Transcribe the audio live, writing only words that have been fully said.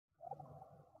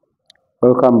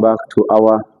Welcome back to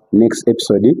our next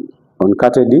episode on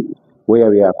Category, where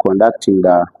we are conducting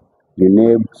the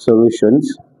UNEB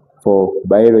solutions for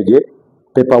biology,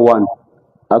 paper 1.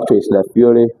 Actually, it's the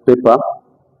theory paper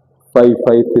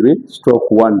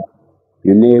 553/1,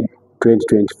 UNEB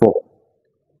 2024.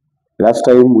 Last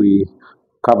time we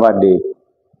covered the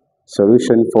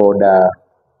solution for the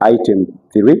item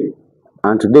 3,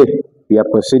 and today we are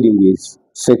proceeding with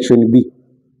section B.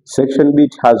 Section B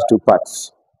has two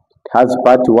parts. It has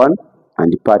part 1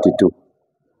 and part 2.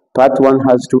 Part 1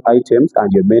 has 2 items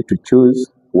and you're meant to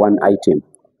choose one item.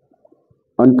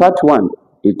 On part 1,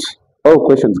 all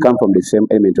questions come from the same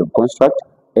element of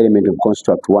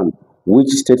construct 1, which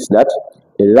states that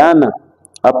a learner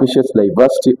appreciates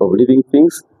diversity of living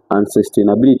things and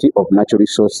sustainability of natural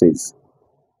resources.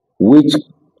 Which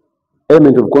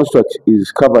element of construct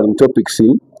is covering topics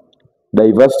in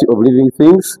diversity of living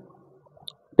things,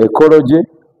 ecology,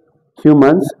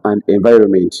 humans, and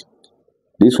environment.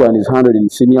 This one is handled in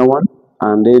senior 1,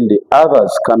 and then the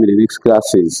others come in the next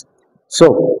classes.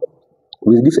 So,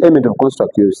 with this element of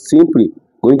construct, you're simply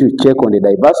going to check on the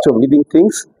diversity of living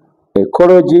things,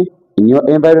 ecology in your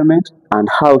environment, and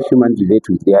how humans relate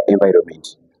with their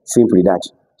environment. Simply that.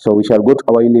 So, we shall go to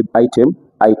our UNEB item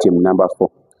number 4,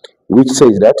 which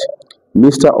says that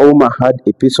Mr. Omar had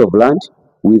a piece of land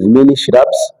with many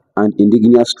shrubs and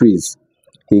indigenous trees.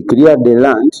 He cleared the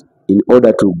land in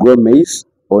order to grow maize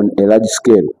on a large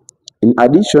scale. In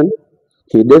addition,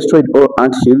 he destroyed all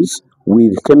ant hills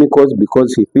with chemicals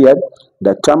because he feared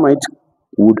that termites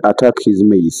would attack his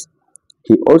maize.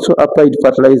 He also applied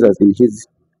fertilizers in his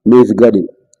maize garden.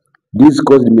 This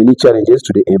caused many challenges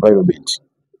to the environment.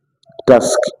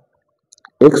 Task: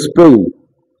 explain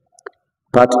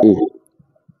part A.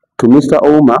 To Mr.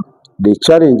 Omar, the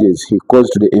challenges he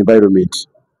caused to the environment.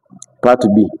 Part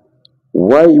B.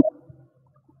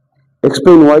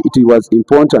 Explain why it was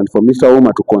important for Mr.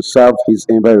 Omar to conserve his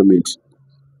environment.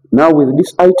 Now with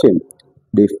this item,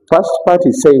 the first part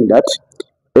is saying that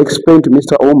explain to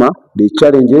Mr. Omar the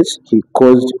challenges he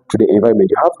caused to the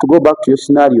environment. You have to go back to your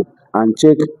scenario and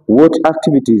check what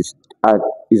activities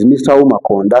is Mr. Omar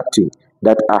conducting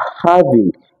that are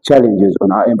having challenges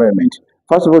on our environment.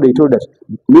 First of all, they told us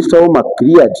Mr. Omar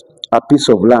cleared a piece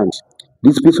of land.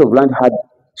 This piece of land had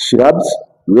shrubs.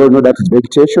 We all know that is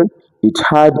vegetation. It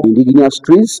had indigenous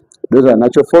trees. Those are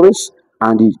natural forests.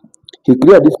 And he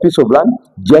cleared this piece of land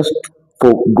just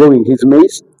for growing his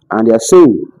maize. And they are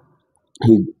saying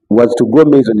he was to grow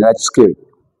maize on a large scale.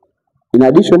 In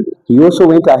addition, he also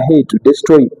went ahead to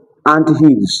destroy ant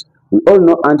hills. We all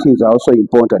know ant hills are also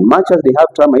important. Much as they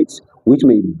have termites, which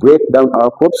may break down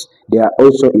our crops, they are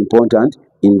also important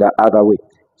in the other way.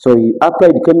 So he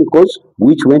applied chemicals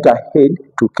which went ahead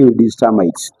to kill these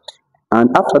termites. And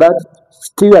after that,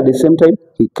 still at the same time,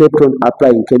 he kept on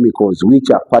applying chemicals which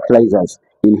are fertilizers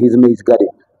in his maize garden,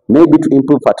 maybe to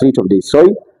improve fertility of the soil,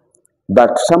 but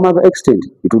to some other extent,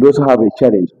 it would also have a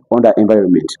challenge on the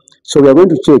environment. So we are going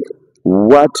to check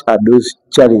what are those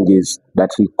challenges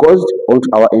that he caused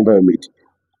onto our environment.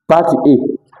 Part A,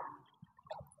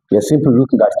 we are simply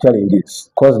looking at challenges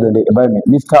caused on the environment.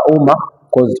 Mr. Omar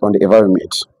caused on the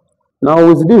environment. Now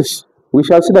with this, we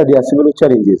shall see that there are several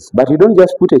challenges, but you don't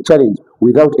just put a challenge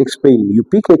without explaining. You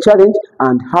pick a challenge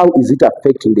and how is it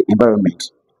affecting the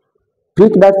environment.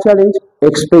 Pick that challenge,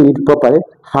 explain it properly,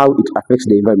 how it affects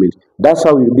the environment. That's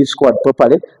how you'll be scored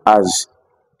properly, as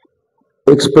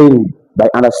explaining by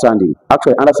understanding.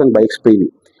 Actually, understand by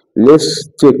explaining. Let's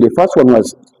check. The first one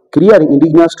was clearing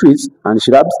indigenous trees and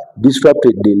shrubs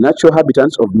disrupted the natural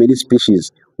habitats of many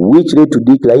species, which led to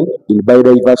decline in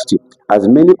biodiversity, as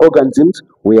many organisms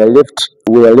were left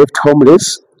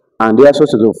homeless and their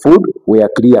sources of food were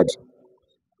cleared.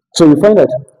 So you find that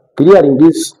clearing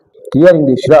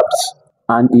the shrubs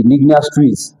and indigenous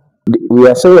trees, we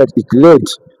are saying that it led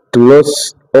to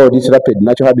loss or disrupted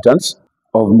natural habitats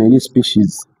of many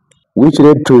species, which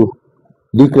led to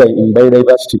decline in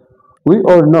biodiversity. We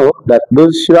all know that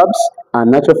those shrubs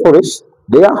and natural forests,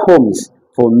 they are homes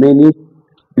for many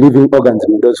living organisms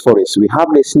in those forests. We have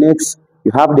the snakes,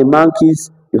 you have the monkeys,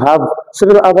 you have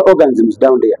several other organisms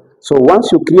down there. So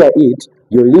once you clear it,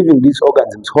 you're leaving these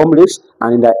organisms homeless,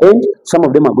 and in the end, some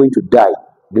of them are going to die.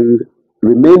 They will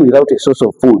remain without a source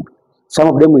of food. Some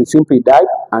of them will simply die,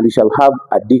 and we shall have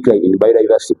a decline in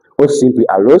biodiversity, or simply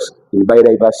a loss in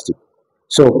biodiversity.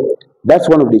 So that's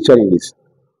one of the challenges.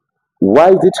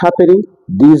 Why is it happening?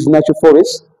 These natural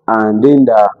forests and then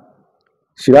the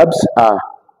shrubs are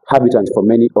habitats for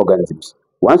many organisms.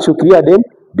 Once you clear them,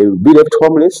 they will be left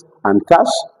homeless, and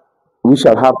thus we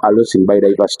shall have a loss in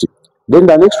biodiversity. Then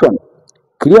the next one,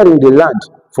 clearing the land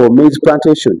for maize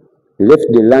plantation left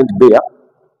the land bare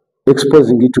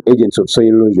exposing it to agents of soil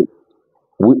erosion.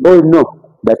 We all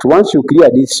know that once you clear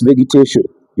this vegetation,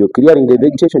 you're clearing the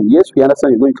vegetation. Yes, we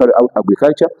understand you're going to carry out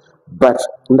agriculture, but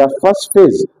in the first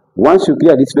phase, once you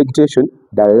clear this vegetation,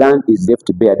 the land is left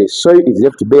bare, the soil is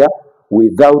left bare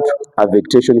without a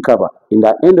vegetation cover. In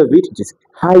the end of it, it is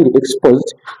highly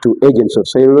exposed to agents of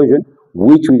soil erosion,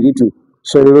 which will lead to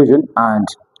soil erosion, and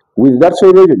with that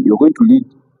soil erosion, you're going to lead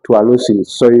to a loss in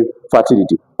soil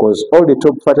fertility, because all the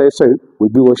top fertile soil will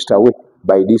be washed away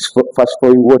by this fast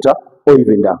flowing water or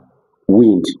even the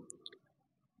wind,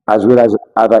 as well as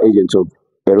other agents of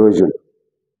erosion.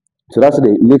 So that's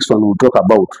the next one we'll talk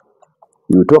about.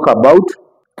 We'll talk about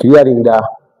clearing the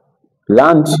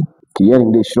land,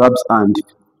 clearing the shrubs and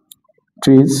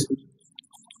trees,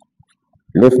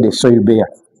 left the soil bare,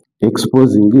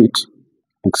 exposing it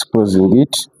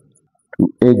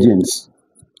to agents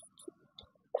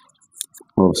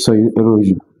of soil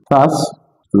erosion, thus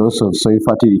loss of soil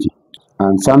fertility.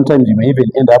 And sometimes you may even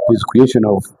end up with creation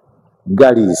of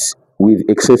gullies with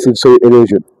excessive soil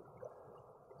erosion.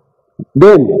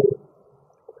 Then,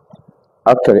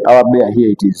 actually our bare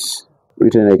here, it is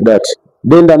written like that.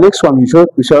 Then the next one, we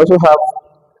shall also have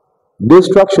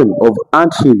destruction of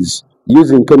ant hills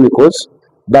using chemicals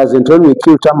doesn't only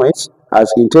kill termites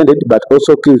as intended, but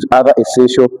also kills other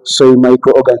essential soil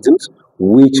microorganisms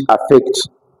which affect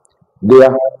their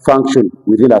function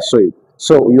within the soil.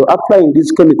 So you're applying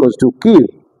these chemicals to kill.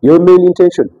 Your main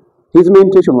intention, his main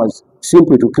intention was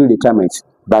simply to kill the termites.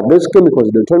 But those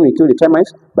chemicals don't only kill the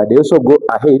termites, but they also go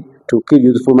ahead to kill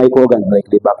useful microorganisms like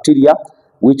the bacteria,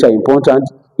 which are important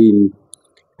in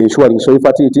ensuring soil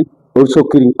fertility, also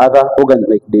killing other organs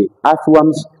like the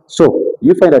earthworms. So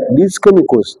you find that these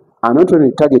chemicals are not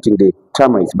only targeting the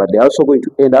termites, but they're also going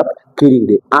to end up killing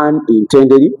the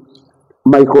unintended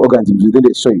microorganisms within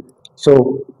the soil.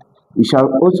 So we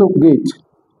shall also get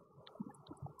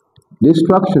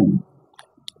destruction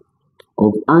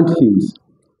of ant hills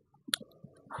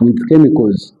with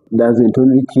chemicals doesn't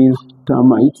only kill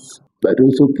termites, but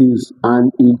also kills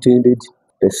unintended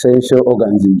essential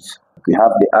organisms. We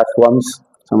have the earthworms.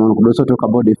 Someone could also talk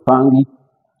about the fungi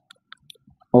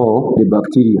or the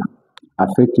bacteria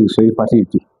affecting soil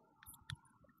fertility.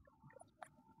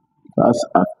 Thus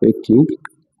affecting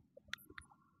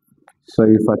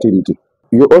soil fertility.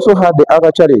 You also had the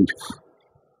other challenge.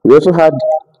 We also had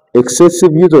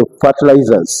excessive use of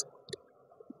fertilizers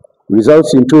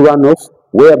results into runoff,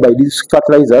 whereby these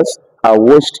fertilizers are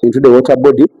washed into the water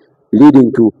body,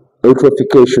 leading to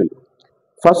eutrophication.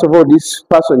 First of all, this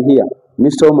person here,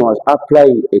 Mr. Omar, was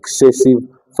applying excessive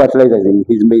fertilizers in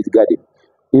his maize garden.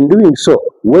 In doing so,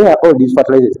 where are all these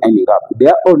fertilizers ending up? They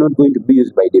are all not going to be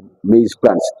used by the maize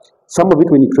plants. Some of it,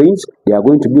 when it rains, they are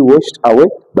going to be washed away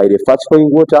by the fast flowing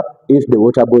water into the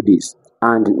water bodies.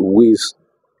 And with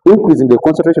increasing the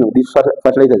concentration of these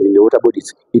fertilizers in the water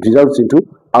bodies, it results into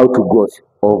outgrowth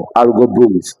of algal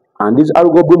blooms. And these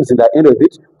algal blooms, in the end of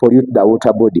it, pollute the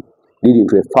water body, leading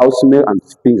to a foul smell and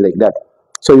things like that.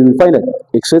 So you will find that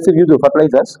excessive use of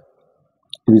fertilizers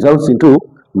results into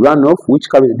runoff, which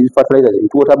carries these fertilizers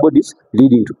into water bodies,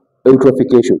 leading to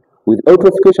eutrophication. With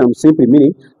eutrophication, I'm simply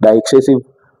meaning the excessive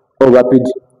or rapid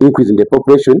increase in the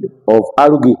population of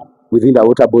algae within the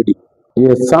water body.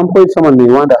 Yes, some point someone may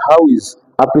wonder, how is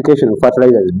application of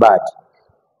fertilizers bad?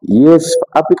 Yes,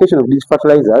 application of these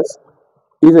fertilizers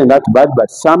isn't that bad, but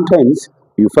sometimes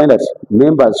you find that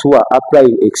members who are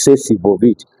applying excess of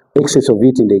it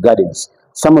in the gardens,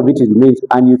 some of it remains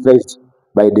unutilized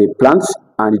by the plants,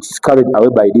 and it is carried away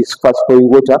by this fast flowing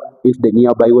water into the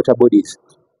nearby water bodies.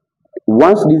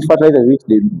 Once these fertilizers reach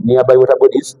the nearby water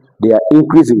bodies, they are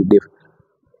increasing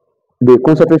the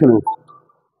concentration of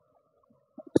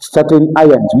certain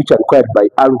ions which are required by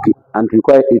algae, and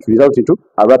it results into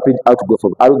a rapid outgrowth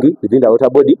of algae within the water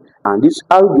body. And this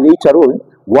algae later on,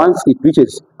 once it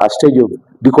reaches a stage of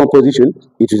decomposition,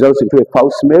 it results into a foul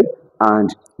smell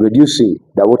and reducing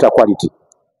the water quality.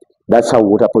 That's how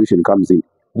water pollution comes in.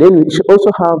 Then we should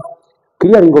also have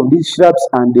clearing of these shrubs,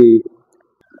 and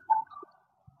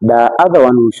the other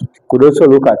one we could also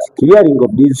look at clearing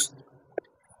of these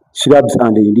shrubs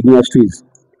and the indigenous trees.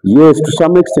 Yes, to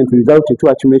some extent result into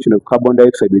accumulation of carbon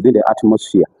dioxide within the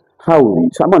atmosphere. How?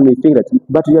 Someone may think that,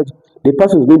 but the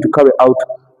person is going to carry out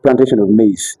plantation of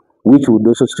maize, which would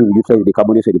also still utilize the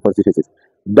carbon dioxide deposits.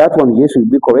 That one, yes, will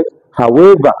be correct.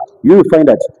 However, you will find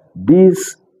that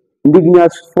these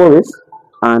indigenous forests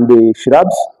and the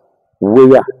shrubs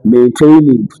were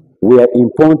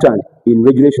important in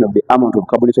regulation of the amount of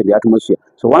carbon dioxide in the atmosphere.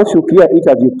 So once you clear it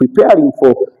as you're preparing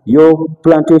for your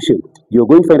plantation, you're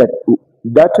going to find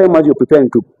that time as you're preparing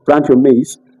to plant your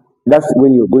maize, that's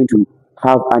when you're going to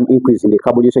have an increase in the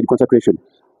carbon dioxide concentration.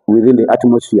 within the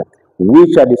atmosphere,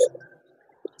 which are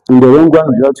in the long run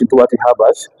results into what we have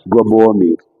as global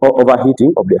warming or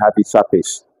overheating of the Earth's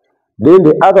surface. Then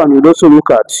the other one will also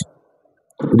look at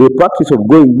the practice of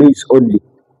growing maize only.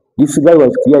 This guy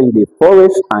was clearing the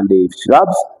forest and the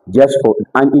shrubs just for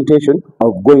an intention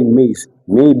of growing maize,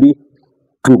 maybe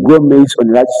to grow maize on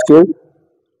a large scale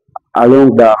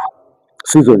along the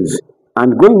seasons.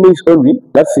 And growing maize only,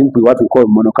 that's simply what we call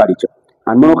monoculture.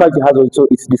 And monoculture has also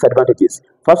its disadvantages.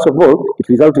 First of all, it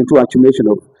results into accumulation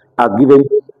of a given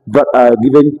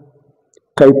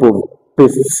type of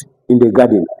pests in the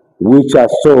garden, which are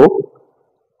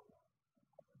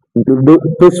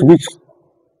the pests which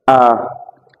are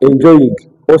enjoying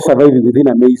or surviving within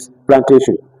a maize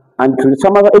plantation. And to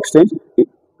some other extent,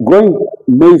 growing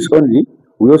maize only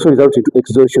will also result into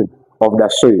exhaustion of the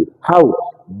soil. How?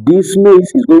 This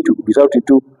maize is going to result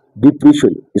into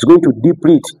depletion. It's going to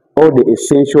deplete all the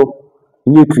essential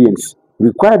nutrients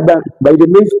required by the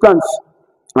maize plants.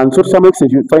 And so to some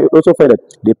extent, you also find that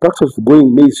the practice of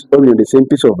growing maize only on the same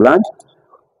piece of land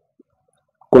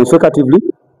consecutively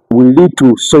will lead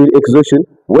to soil exhaustion,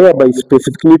 whereby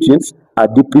specific nutrients are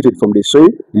depleted from the soil,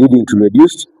 leading to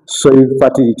reduced soil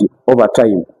fertility over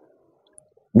time.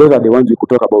 Those are the ones we could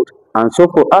talk about. And so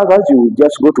for others, you will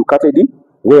just go to category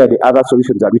where the other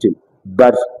solutions are written.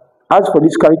 But as for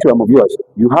this curriculum of yours,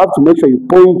 you have to make sure you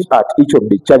point at each of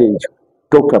the challenge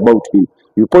talked about in.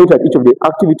 You point at each of the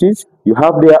activities you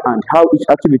have there and how each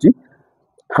activity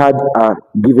had a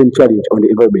given challenge on the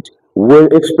environment. Well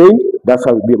explained, that's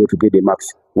how you'll be able to get the marks.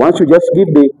 Once you just give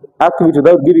the activity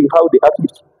without giving how the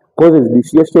activity causes the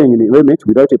CS change in the environment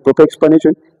without a proper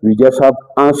explanation, we just have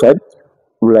answered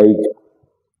like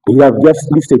you have just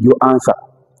listed your answer,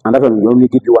 and that one will only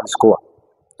give you one score.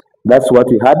 That's what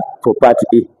we had for part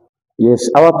A. Yes,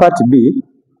 our part B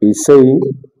is saying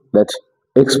that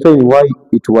explain why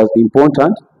it was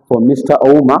important for Mr.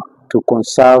 Ouma to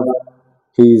conserve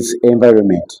his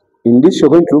environment. In this, you're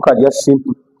going to look at just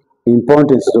simple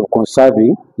importance of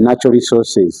conserving natural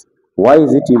resources. Why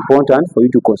is it important for you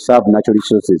to conserve natural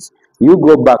resources? You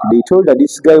go back, they told that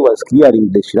this guy was clearing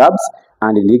the shrubs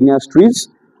and indigenous trees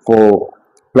for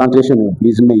plantation of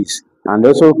his maize, and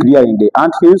also clearing the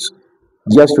ant hills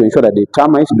just to ensure that the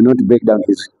termites do not break down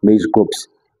his maize crops.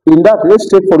 In that, let's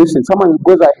take for instance, someone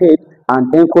goes ahead and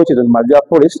encroaches on Madura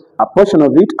forest, a portion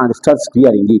of it, and starts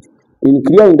clearing it. In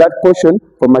clearing that portion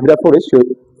from Madura forest, you're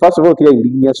first of all clearing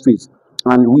indigenous trees,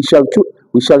 and we shall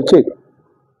check.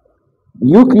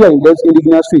 You clearing those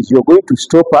indigenous trees, you're going to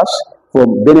stop us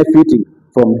from benefiting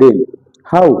from them.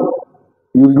 How?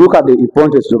 You look at the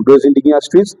importance of those indigenous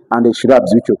trees and the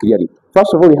shrubs which you're clearing.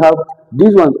 First of all, we have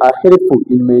these ones are helpful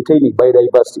in maintaining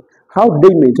biodiversity. How do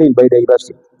they maintain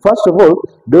biodiversity? First of all,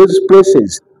 those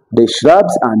places, the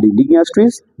shrubs and the indigenous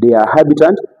trees, they are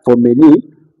habitat for many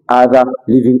other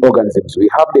living organisms. We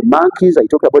have the monkeys, I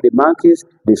talked about the monkeys,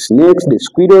 the snakes, the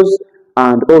squirrels,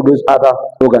 and all those other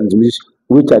organisms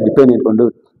which are dependent on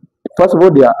those. First of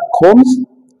all, they are homes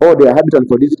or they are habitat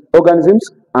for these organisms,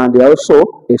 and they are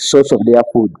also a source of their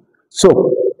food.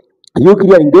 So, you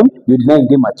clearing them, you denying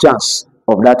them a chance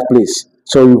of that place.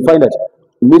 So, you find that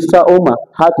Mr. Ouma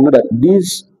had to know that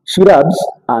these shrubs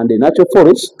and the natural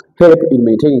forests help in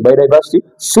maintaining biodiversity,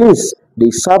 since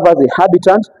they serve as a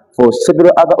habitat for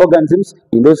several other organisms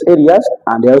in those areas,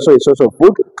 and they are also a source of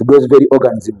food to those very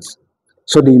organisms.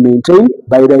 So, they maintain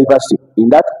biodiversity. In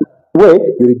that way,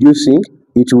 you're reducing,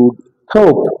 it will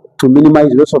help to minimize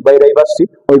loss of biodiversity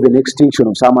or even extinction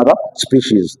of some other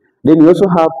species. Then we also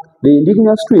have the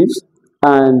indigenous trees,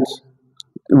 and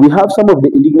we have some of the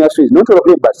indigenous trees, not all of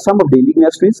them, but some of the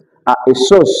indigenous trees are a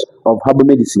source of herbal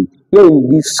medicine here in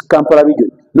this Kampala region.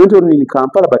 Not only in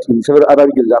Kampala, but in several other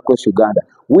regions across Uganda.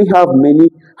 We have many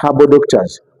herbal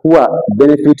doctors who are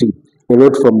benefiting a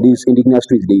lot from these indigenous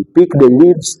trees. They pick the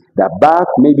leaves, the bark,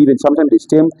 maybe even sometimes the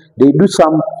stem. They do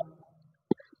some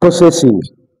processing,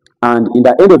 and in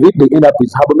the end of it, they end up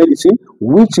with herbal medicine,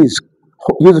 which is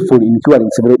useful in curing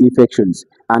several infections,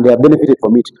 and they are benefited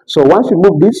from it. So once you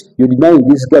move this, you're denying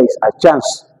these guys a chance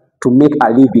to make a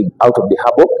living out of the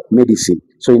herbal medicine.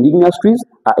 So indigenous trees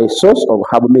are a source of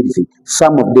herbal medicine,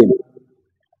 some of them.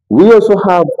 We also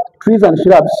have trees and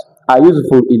shrubs are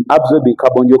useful in absorbing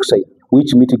carbon dioxide,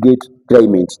 which mitigate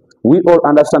climate. We all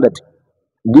understand that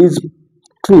these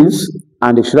trees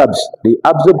and the shrubs, they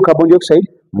absorb carbon dioxide,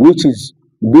 which is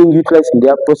being utilized in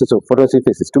their process of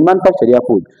photosynthesis to manufacture their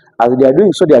food. As they are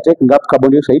doing so, they are taking up carbon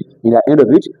dioxide, in the end of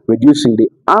it, reducing the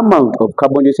amount of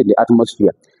carbon dioxide in the atmosphere.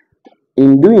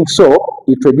 In doing so,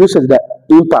 it reduces the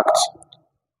impact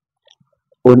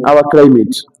on our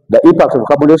climate the impact of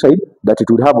carbon dioxide that it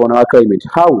would have on our climate,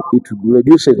 how it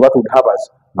reduces what would have as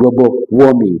global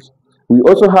warming. We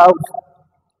also have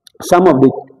some of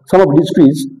these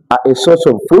trees are a source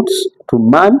of fruits to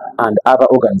man and other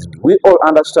organisms. We all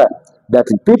understand that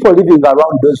people living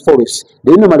around those forests,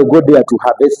 they normally go there to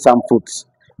harvest some fruits.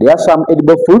 There are some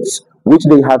edible fruits which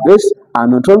they harvest,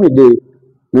 and not only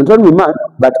man,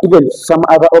 but even some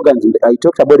other organisms. I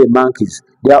talked about the monkeys.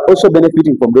 They are also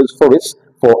benefiting from those forests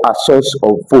for a source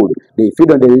of food. They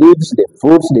feed on the leaves, the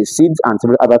fruits, the seeds, and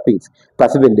several other things,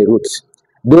 plus even the roots.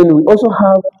 Then we also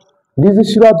have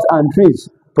these shrubs and trees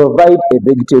provide a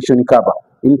vegetation cover.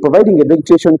 In providing a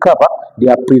vegetation cover, they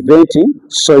are preventing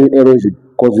soil erosion,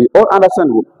 because we all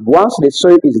understand once the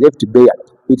soil is left bare,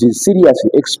 it is seriously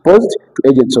exposed to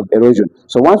agents of erosion.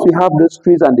 So once we have those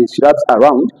trees and the shrubs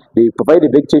around, they provide a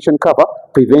vegetation cover,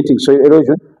 preventing soil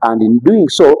erosion, and in doing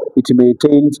so, it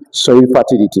maintains soil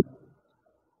fertility.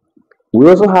 We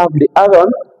also have the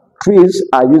iron. Trees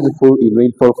are useful in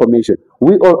rainfall formation.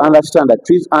 We all understand that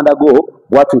trees undergo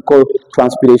what we call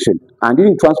transpiration. And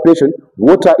during transpiration,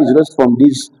 water is lost from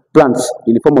these plants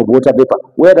in the form of water vapor.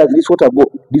 Where does this water go?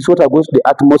 This water goes to the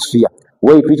atmosphere,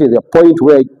 where it reaches a point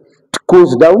where it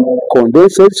cools down,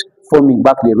 condenses, forming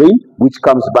back the rain, which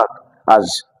comes back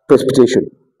as precipitation.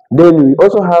 Then we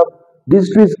also have,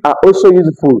 these trees are also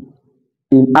useful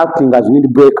in acting as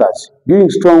windbreakers. During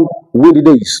strong windy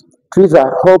days, trees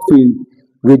are helpful in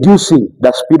reducing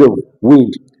the speed of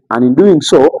wind, and in doing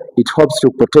so, it helps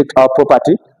to protect our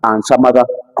property and some other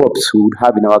crops we would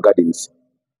have in our gardens.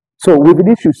 So with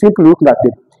this, you simply look at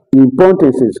the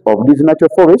importances of these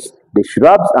natural forests, the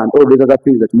shrubs, and all these other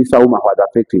things that Mr. Uma was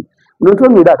affecting. Not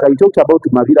only that, I talked about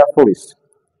Mavila forest.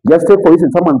 Just say, for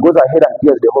instance, someone goes ahead and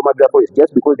clears the whole Mavila forest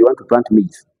just because they want to plant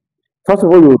maize. First of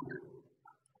all,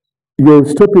 you're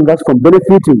stopping us from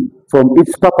benefiting from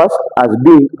its purpose as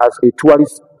being as a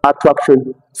tourist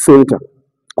attraction center,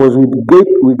 because we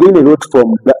gain a lot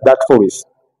from that forest.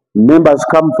 Members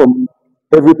come from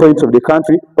every point of the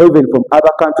country, or even from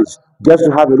other countries, just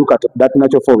to have a look at that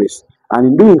natural forest. And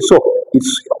in doing so,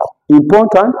 it's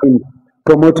important in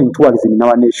promoting tourism in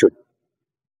our nation.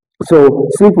 So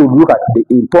simply look at the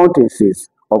importances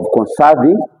of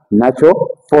conserving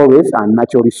natural forests and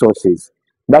natural resources.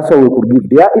 That's all we could give.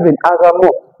 There are even other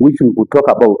more which we could talk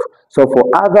about. So for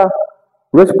other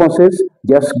responses,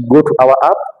 just go to our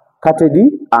app, Category,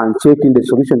 and check in the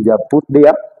solutions they have put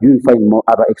there. You will find more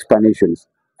other explanations.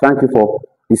 Thank you for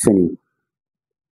listening.